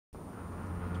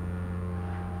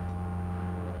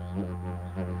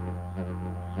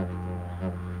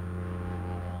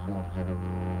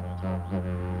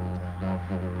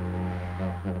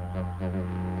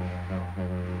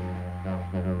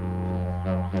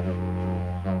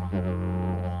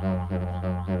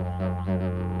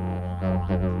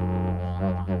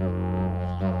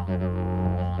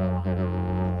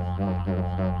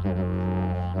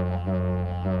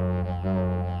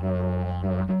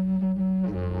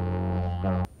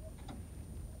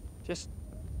Just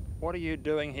what are you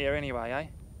doing here anyway, eh?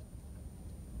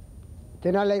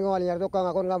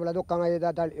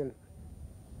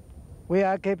 We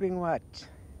are keeping watch.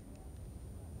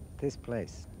 This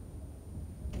place.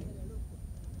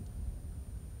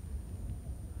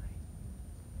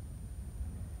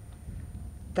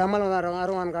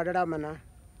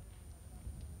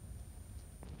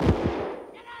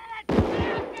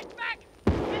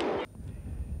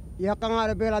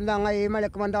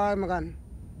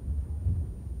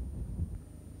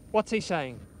 What's he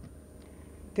saying?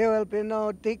 There will be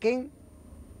no digging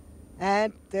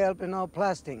and there will be no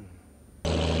blasting.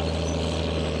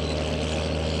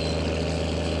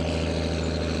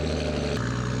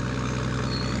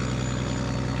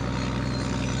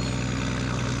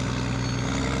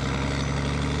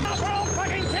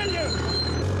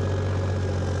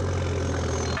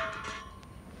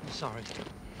 Sorry.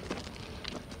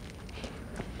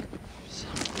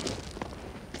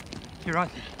 You're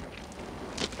right.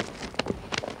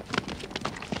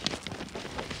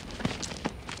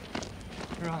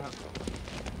 You're right.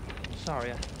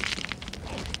 Sorry.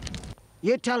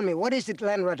 You tell me, what is the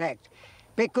Land Right Act?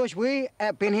 Because we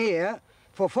have been here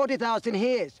for 40,000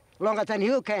 years, longer than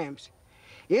you camps.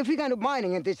 If you're going to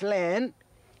mining in this land,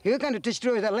 you're going to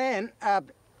destroy the land of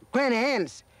Crane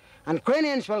Hands, and Crane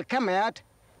Hands will come out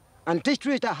and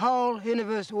destroy the whole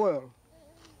universe world.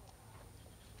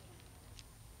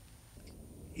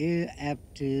 You have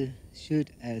to shoot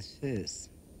us first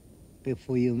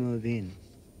before you move in.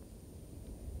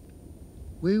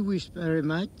 We wish very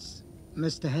much,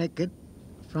 Mr. Hackett,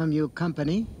 from your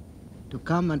company, to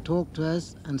come and talk to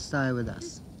us and stay with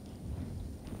us.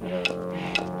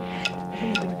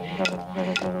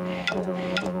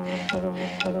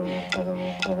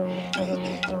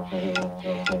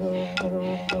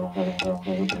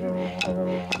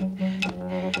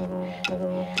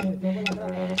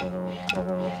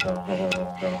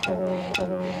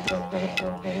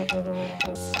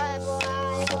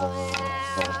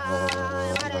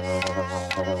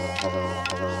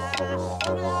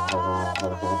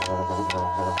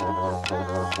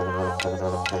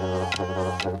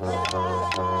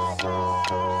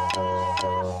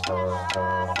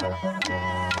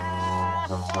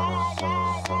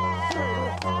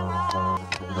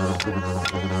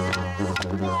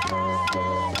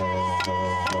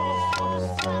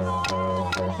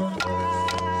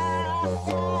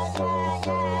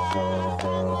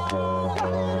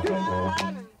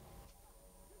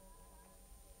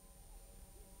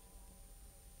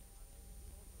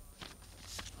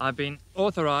 I've been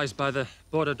authorised by the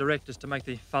Board of Directors to make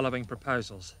the following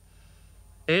proposals.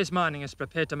 Ayers Mining is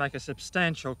prepared to make a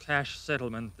substantial cash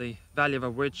settlement, the value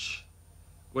of which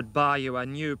would buy you a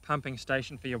new pumping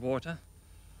station for your water,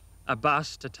 a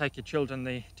bus to take your children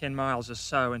the 10 miles or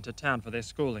so into town for their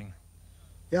schooling.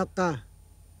 Yirrkala,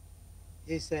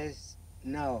 he says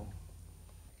no.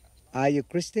 Are you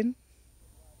Christian?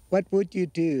 What would you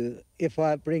do if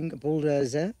I bring a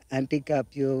bulldozer and dig up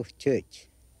your church?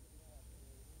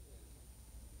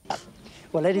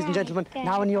 Well, ladies and gentlemen,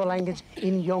 now in your language,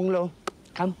 in Yonglo,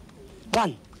 come.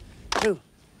 1, 2,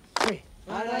 3.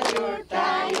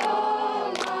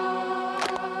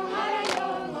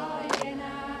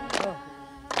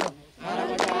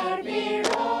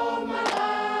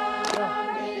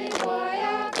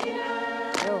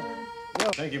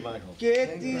 Thank you, Michael. Και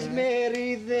τις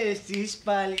μερίδες τις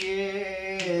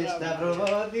παλιές, τα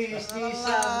προβόδεις τις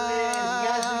αυλές.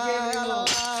 Γεια σου, Γεύριλο.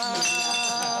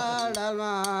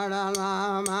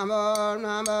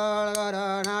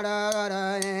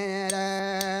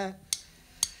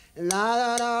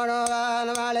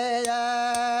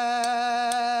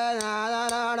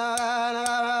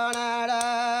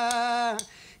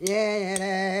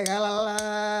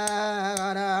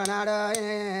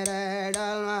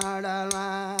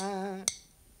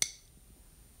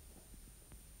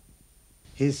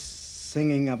 He's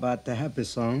singing about the happy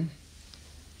song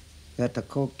that the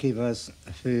cook give us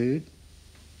food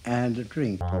and a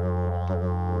drink.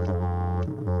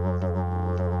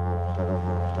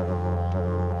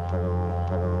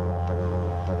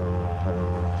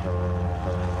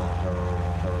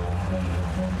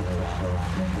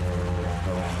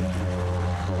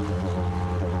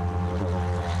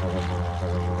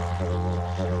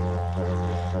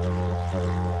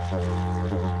 We're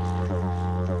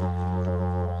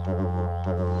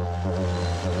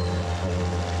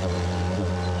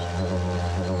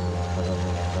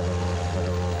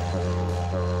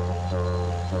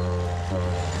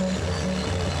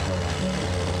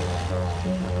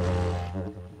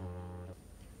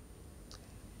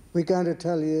going to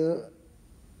tell you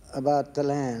about the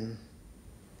land,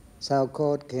 so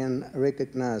court can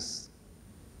recognize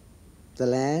the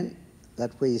land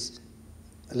that we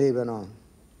live on.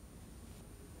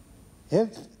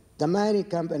 If the mining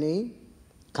company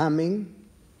coming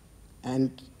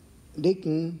and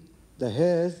digging the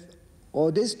earth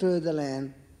or destroy the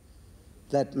land,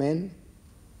 that meant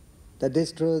they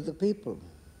destroy the people.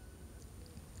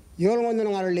 You're one of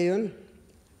our leon,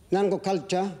 nango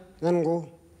culture, nango.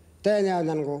 Tanya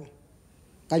nango,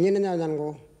 kanyina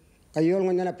nango, kayol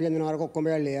ngo na pian ngo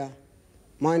kombelia,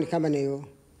 mine company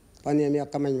panyamia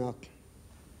kamanyak.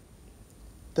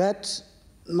 That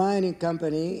mining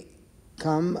company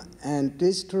come and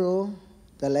destroy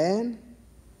the land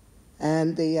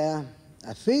and the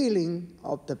feeling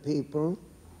of the people,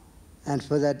 and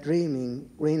for that dreaming,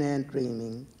 green and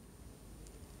dreaming.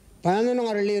 Paano nung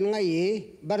arlion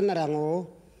ngayi, barnarango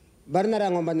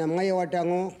banam ngayi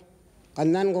watango.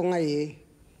 Kanan ko ngayi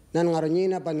nan ngaronyi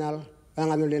na panal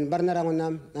panganulin barnarango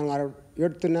nam nan ngaro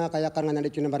yurtuna kaya kan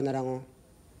nganalit na barnarango.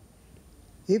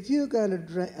 If you're going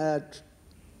to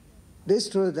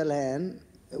destroy the land,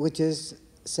 which is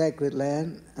sacred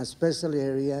land, a special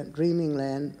area, dreaming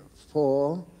land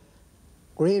for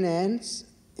green ants,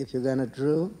 if you're going to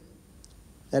draw,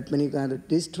 that means you're going to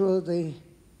destroy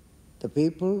the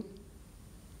people,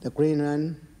 the green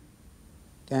one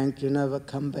going to never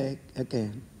come back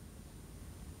again.